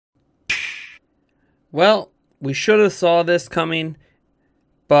Well, we should have saw this coming,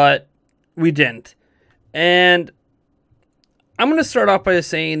 but we didn't. And I'm going to start off by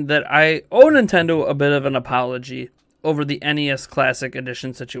saying that I owe Nintendo a bit of an apology over the NES Classic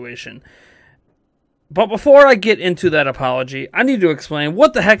Edition situation. But before I get into that apology, I need to explain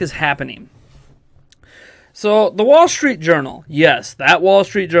what the heck is happening. So, the Wall Street Journal, yes, that Wall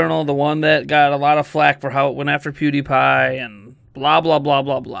Street Journal, the one that got a lot of flack for how it went after PewDiePie and blah, blah, blah,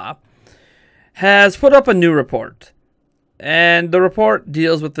 blah, blah, has put up a new report. And the report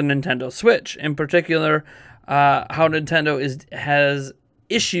deals with the Nintendo Switch, in particular, how Nintendo has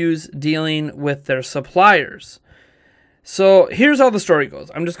issues dealing with their suppliers. So here's how the story goes.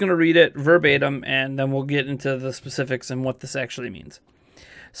 I'm just going to read it verbatim, and then we'll get into the specifics and what this actually means.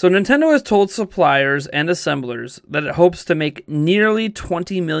 So Nintendo has told suppliers and assemblers that it hopes to make nearly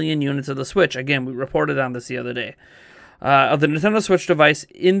 20 million units of the Switch. Again, we reported on this the other day. Of the Nintendo Switch device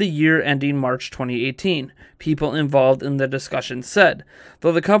in the year ending March 2018. People involved in the discussion said,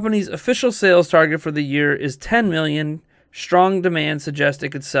 though the company's official sales target for the year is 10 million, strong demand suggests it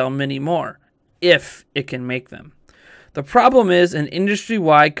could sell many more, if it can make them. The problem is an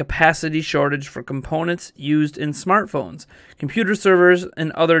industry-wide capacity shortage for components used in smartphones, computer servers,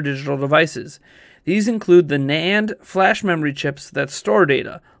 and other digital devices. These include the NAND flash memory chips that store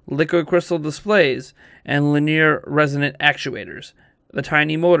data, liquid crystal displays, and linear resonant actuators, the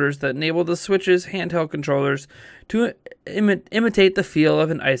tiny motors that enable the Switch's handheld controllers to imitate the feel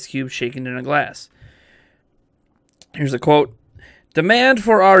of an ice cube shaken in a glass. Here's a quote. Demand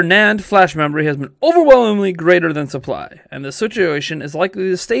for our NAND flash memory has been overwhelmingly greater than supply, and the situation is likely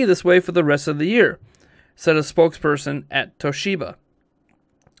to stay this way for the rest of the year, said a spokesperson at Toshiba,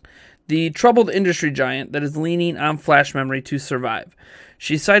 the troubled industry giant that is leaning on flash memory to survive.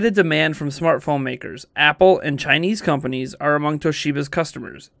 She cited demand from smartphone makers. Apple and Chinese companies are among Toshiba's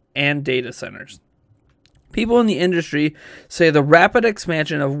customers and data centers. People in the industry say the rapid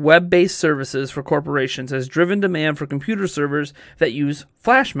expansion of web-based services for corporations has driven demand for computer servers that use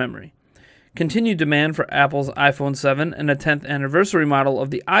flash memory. Continued demand for Apple's iPhone 7 and a 10th anniversary model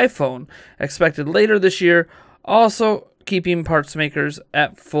of the iPhone expected later this year, also keeping parts makers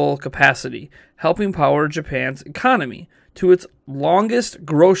at full capacity, helping power Japan's economy to its longest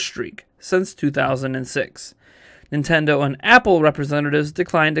growth streak since 2006. Nintendo and Apple representatives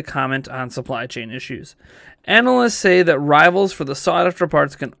declined to comment on supply chain issues. Analysts say that rivals for the sought-after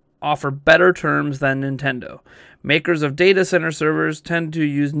parts can offer better terms than Nintendo. Makers of data center servers tend to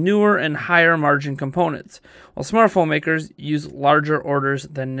use newer and higher-margin components, while smartphone makers use larger orders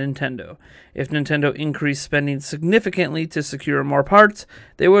than Nintendo. If Nintendo increased spending significantly to secure more parts,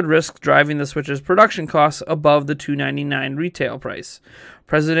 they would risk driving the Switch's production costs above the $299 retail price.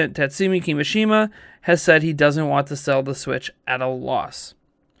 President Tatsumi Kimishima has said he doesn't want to sell the Switch at a loss.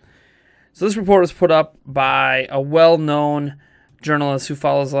 So this report was put up by a well-known journalist who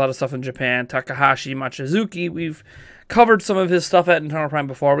follows a lot of stuff in Japan, Takahashi Machizuki. We've covered some of his stuff at Nintendo Prime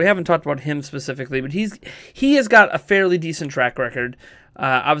before. We haven't talked about him specifically, but he has got a fairly decent track record.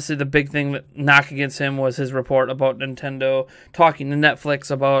 Obviously, the big thing that knock against him was his report about Nintendo talking to Netflix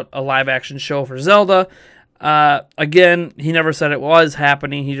about a live-action show for Zelda. Again, he never said it was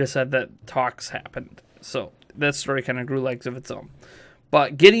happening. He just said that talks happened. So that story kind of grew legs of its own.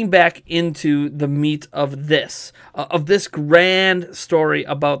 But getting back into the meat of this grand story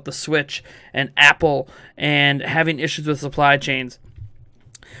about the Switch and Apple and having issues with supply chains.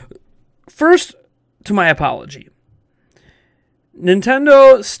 First, to my apology.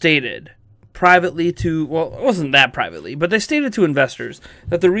 Nintendo stated privately to, well, it wasn't that privately, but they stated to investors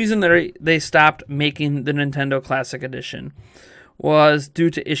that the reason they stopped making the Nintendo Classic Edition was due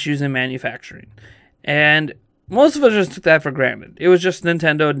to issues in manufacturing. And most of us just took that for granted. It was just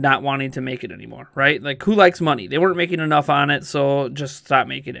Nintendo not wanting to make it anymore, right? Like, who likes money? They weren't making enough on it, so just stop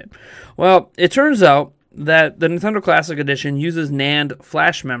making it. Well, it turns out that the Nintendo Classic Edition uses NAND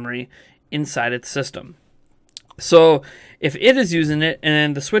flash memory inside its system. So if it is using it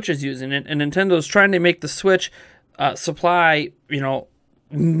and the Switch is using it, and Nintendo's trying to make the Switch supply,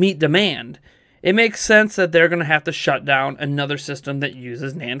 meet demand, it makes sense that they're going to have to shut down another system that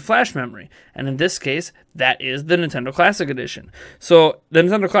uses NAND flash memory. And in this case, that is the Nintendo Classic Edition. So the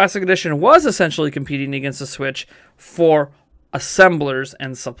Nintendo Classic Edition was essentially competing against the Switch for assemblers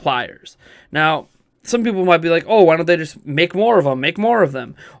and suppliers. Now, some people might be like, oh, why don't they just make more of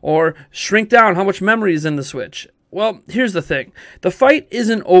them, or shrink down how much memory is in the Switch? Well, here's the thing. The fight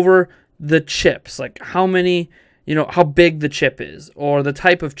isn't over the chips, like how many, how big the chip is, or the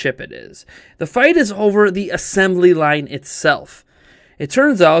type of chip it is. The fight is over the assembly line itself. It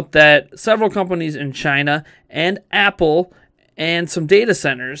turns out that several companies in China and Apple and some data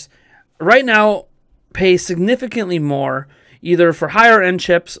centers right now pay significantly more, either for higher end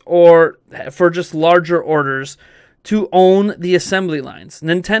chips or for just larger orders, to own the assembly lines.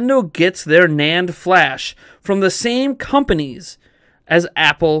 Nintendo gets their NAND flash from the same companies as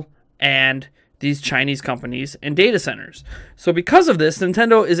Apple and these Chinese companies and data centers. So because of this,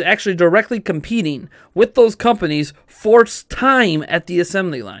 Nintendo is actually directly competing with those companies for time at the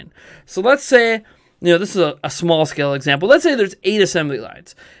assembly line. So let's say, this is a small scale example. Let's say there's 8 assembly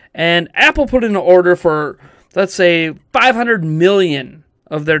lines, and Apple put in an order for, let's say, 500 million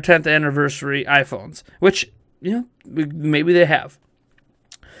of their 10th anniversary iPhones, which, maybe they have.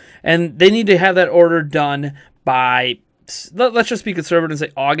 And they need to have that order done by, let's just be conservative and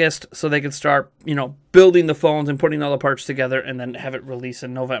say August, so they can start, building the phones and putting all the parts together and then have it released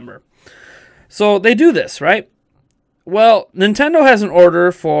in November. So they do this, right? Well, Nintendo has an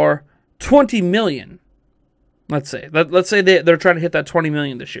order for 20 million. Let's say they're trying to hit that 20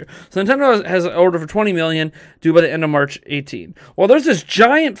 million this year. So Nintendo has an order for 20 million due by the end of March 18. Well, there's this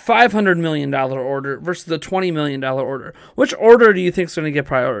giant $500 million order versus the $20 million order. Which order do you think is going to get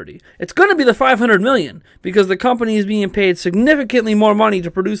priority? It's going to be the 500 million because the company is being paid significantly more money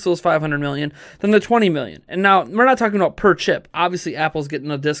to produce those 500 million than the 20 million. And now we're not talking about per chip. Obviously, Apple's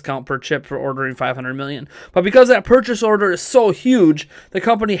getting a discount per chip for ordering 500 million. But because that purchase order is so huge, the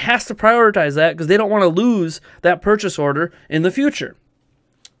company has to prioritize that because they don't want to lose that purchase order in the future.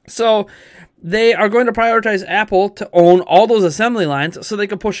 So they are going to prioritize Apple to own all those assembly lines so they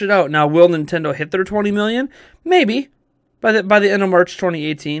can push it out. Now, will Nintendo hit their 20 million? Maybe by the end of March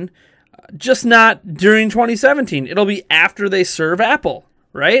 2018. Just not during 2017. It'll be after they serve Apple,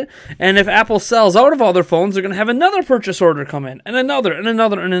 right? And if Apple sells out of all their phones, they're going to have another purchase order come in, and another, and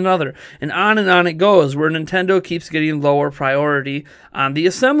another, and another. And on it goes, where Nintendo keeps getting lower priority on the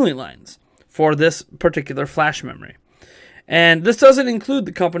assembly lines for this particular flash memory. And this doesn't include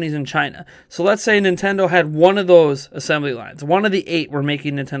the companies in China. So let's say Nintendo had one of those assembly lines. One of the 8 were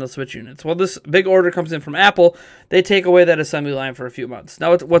making Nintendo Switch units. Well, this big order comes in from Apple. They take away that assembly line for a few months.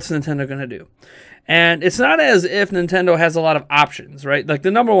 Now, what's Nintendo going to do? And it's not as if Nintendo has a lot of options, right? Like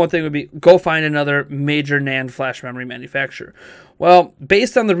the number one thing would be go find another major NAND flash memory manufacturer. Well,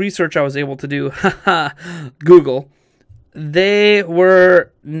 based on the research I was able to do, Google, there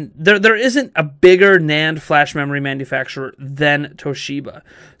isn't a bigger NAND flash memory manufacturer than Toshiba.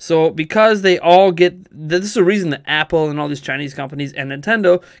 So because they all this is the reason that Apple and all these Chinese companies and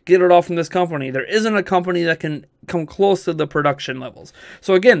Nintendo get it all from this company. There isn't a company that can come close to the production levels.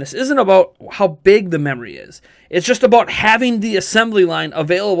 So again, this isn't about how big the memory is. It's just about having the assembly line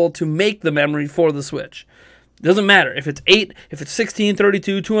available to make the memory for the Switch. Doesn't matter if it's 8, if it's 16,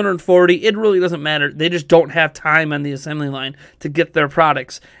 32, 240, it really doesn't matter. They just don't have time on the assembly line to get their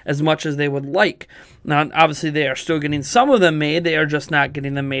products as much as they would like. Now, obviously, they are still getting some of them made. They are just not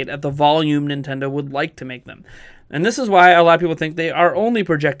getting them made at the volume Nintendo would like to make them. And this is why a lot of people think they are only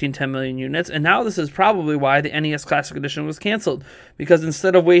projecting 10 million units. And now this is probably why the NES Classic Edition was canceled. Because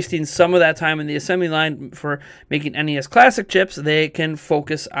instead of wasting some of that time in the assembly line for making NES Classic chips, they can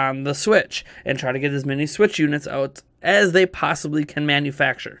focus on the Switch and try to get as many Switch units out as they possibly can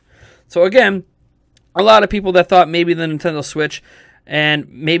manufacture. So again, a lot of people that thought maybe the Nintendo Switch and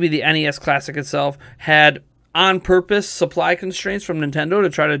maybe the NES Classic itself had on purpose supply constraints from Nintendo to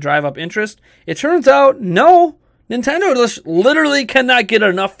try to drive up interest. It turns out, no. Nintendo just literally cannot get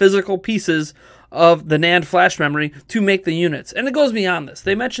enough physical pieces of the NAND flash memory to make the units. And it goes beyond this.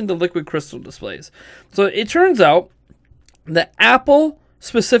 They mentioned the liquid crystal displays. So it turns out that Apple,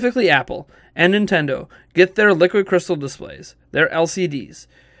 specifically Apple, and Nintendo get their liquid crystal displays, their LCDs,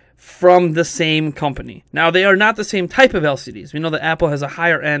 from the same company. Now, they are not the same type of LCDs. We know that Apple has a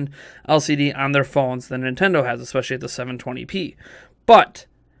higher end LCD on their phones than Nintendo has, especially at the 720p. But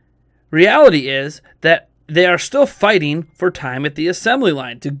reality is that they are still fighting for time at the assembly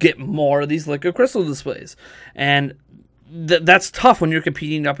line to get more of these liquid crystal displays. And that's tough when you're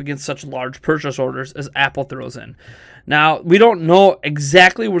competing up against such large purchase orders as Apple throws in. Now, we don't know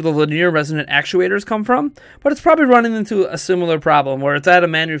exactly where the linear resonant actuators come from, but it's probably running into a similar problem where it's at a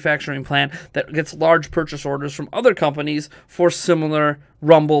manufacturing plant that gets large purchase orders from other companies for similar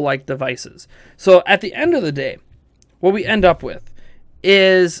Rumble-like devices. So at the end of the day, what we end up with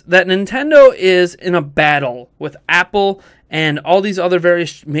is that Nintendo is in a battle with Apple and all these other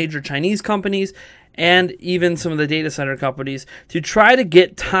various major Chinese companies and even some of the data center companies to try to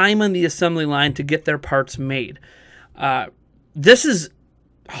get time on the assembly line to get their parts made. This is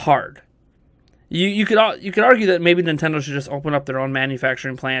hard. You could argue that maybe Nintendo should just open up their own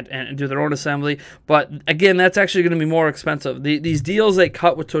manufacturing plant and do their own assembly, but again, that's actually going to be more expensive. These deals they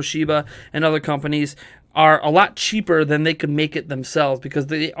cut with Toshiba and other companies are a lot cheaper than they could make it themselves because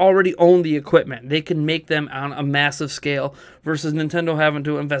they already own the equipment. They can make them on a massive scale versus Nintendo having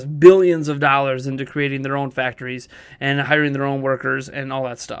to invest billions of dollars into creating their own factories and hiring their own workers and all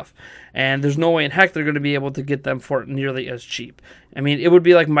that stuff. And there's no way in heck they're going to be able to get them for nearly as cheap. I mean, it would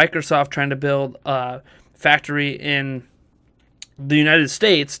be like Microsoft trying to build a factory in the United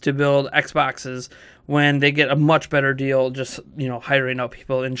States to build Xboxes when they get a much better deal just, hiring out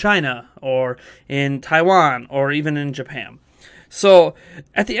people in China or in Taiwan or even in Japan. So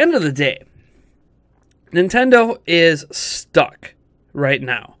at the end of the day, Nintendo is stuck right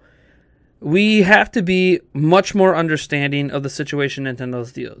now. We have to be much more understanding of the situation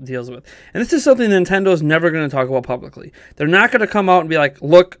Nintendo deals with. And this is something Nintendo's never going to talk about publicly. They're not going to come out and be like,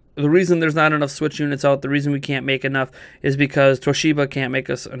 look, the reason there's not enough Switch units out, the reason we can't make enough is because Toshiba can't make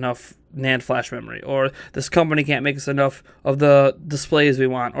us enough NAND flash memory, or this company can't make us enough of the displays we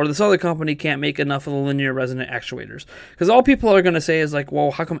want, or this other company can't make enough of the linear resonant actuators. Because all people are going to say is like,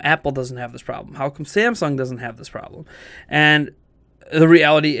 well, how come Apple doesn't have this problem? How come Samsung doesn't have this problem? And the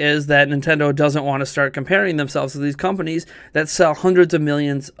reality is that Nintendo doesn't want to start comparing themselves to these companies that sell hundreds of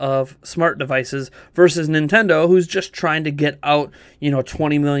millions of smart devices versus Nintendo, who's just trying to get out,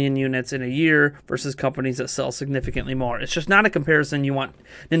 20 million units in a year versus companies that sell significantly more. It's just not a comparison you want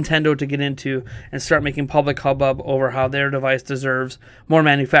Nintendo to get into and start making public hubbub over how their device deserves more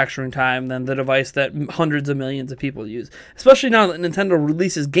manufacturing time than the device that hundreds of millions of people use. Especially now that Nintendo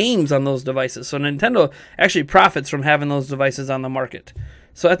releases games on those devices. So Nintendo actually profits from having those devices on the market.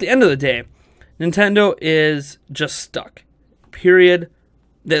 So at the end of the day, Nintendo is just stuck. Period.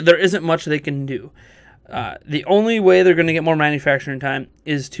 There isn't much they can do. The only way they're going to get more manufacturing time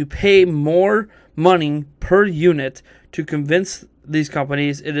is to pay more money per unit to convince these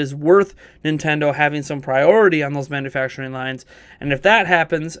companies it is worth Nintendo having some priority on those manufacturing lines. And if that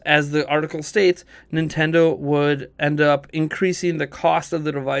happens, as the article states, Nintendo would end up increasing the cost of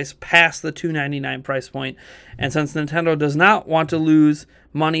the device past the $299 price point. And since Nintendo does not want to lose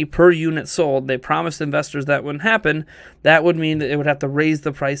money per unit sold, they promised investors that wouldn't happen. That would mean that they would have to raise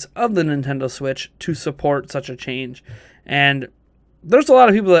the price of the Nintendo Switch to support such a change. And there's a lot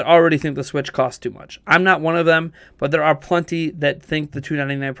of people that already think the Switch costs too much. I'm not one of them, but there are plenty that think the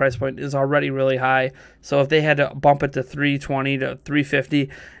 $299 price point is already really high. So if they had to bump it to $320 to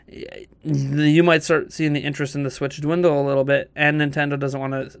 $350, you might start seeing the interest in the Switch dwindle a little bit, and Nintendo doesn't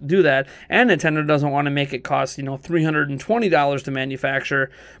want to do that. And Nintendo doesn't want to make it cost, $320 to manufacture,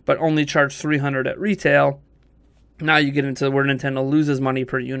 but only charge $300 at retail. Now you get into where Nintendo loses money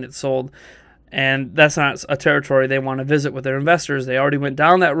per unit sold. And that's not a territory they want to visit with their investors. They already went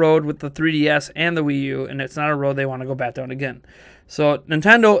down that road with the 3DS and the Wii U, and it's not a road they want to go back down again. So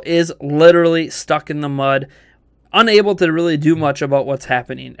Nintendo is literally stuck in the mud, unable to really do much about what's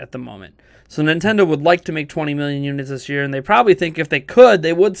happening at the moment. So Nintendo would like to make 20 million units this year, and they probably think if they could,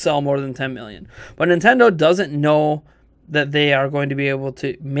 they would sell more than 10 million. But Nintendo doesn't know that they are going to be able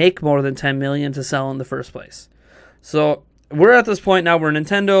to make more than 10 million to sell in the first place. So we're at this point now where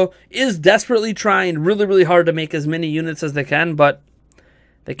Nintendo is desperately trying really, really hard to make as many units as they can, but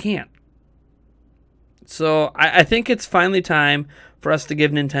they can't. So I think it's finally time for us to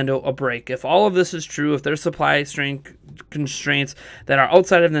give Nintendo a break. If all of this is true, if there's supply constraints that are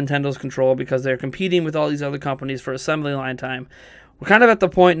outside of Nintendo's control because they're competing with all these other companies for assembly line time, we're kind of at the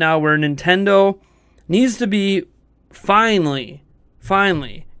point now where Nintendo needs to be finally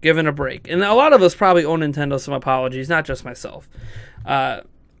given a break. And a lot of us probably owe Nintendo some apologies, not just myself. I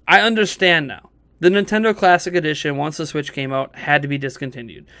understand now. The Nintendo Classic Edition, once the Switch came out, had to be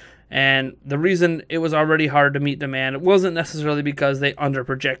discontinued. And the reason it was already hard to meet demand, it wasn't necessarily because they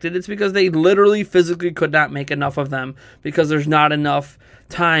underprojected. It's because they literally physically could not make enough of them because there's not enough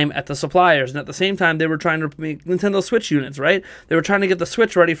time at the suppliers. And at the same time, they were trying to make Nintendo Switch units, right? They were trying to get the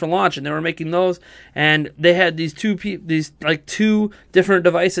Switch ready for launch, and they were making those. And they had these two different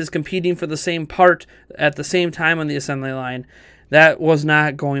devices competing for the same part at the same time on the assembly line. That was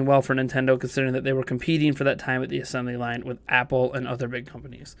not going well for Nintendo, considering that they were competing for that time at the assembly line with Apple and other big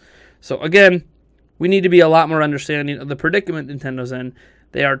companies. So again, we need to be a lot more understanding of the predicament Nintendo's in.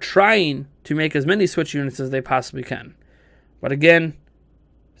 They are trying to make as many Switch units as they possibly can. But again,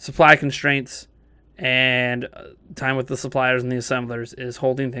 supply constraints and time with the suppliers and the assemblers is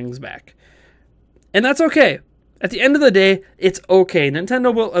holding things back. And that's okay. At the end of the day, it's okay.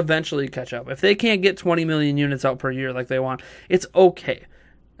 Nintendo will eventually catch up. If they can't get 20 million units out per year like they want, it's okay.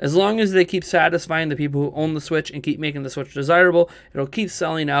 As long as they keep satisfying the people who own the Switch and keep making the Switch desirable, it'll keep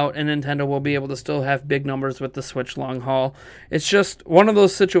selling out, and Nintendo will be able to still have big numbers with the Switch long haul. It's just one of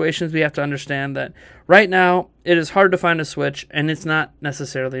those situations we have to understand that right now, it is hard to find a Switch, and it's not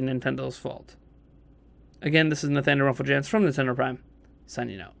necessarily Nintendo's fault. Again, this is Nathaniel Rufflejans from Nintendo Prime,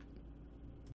 signing out.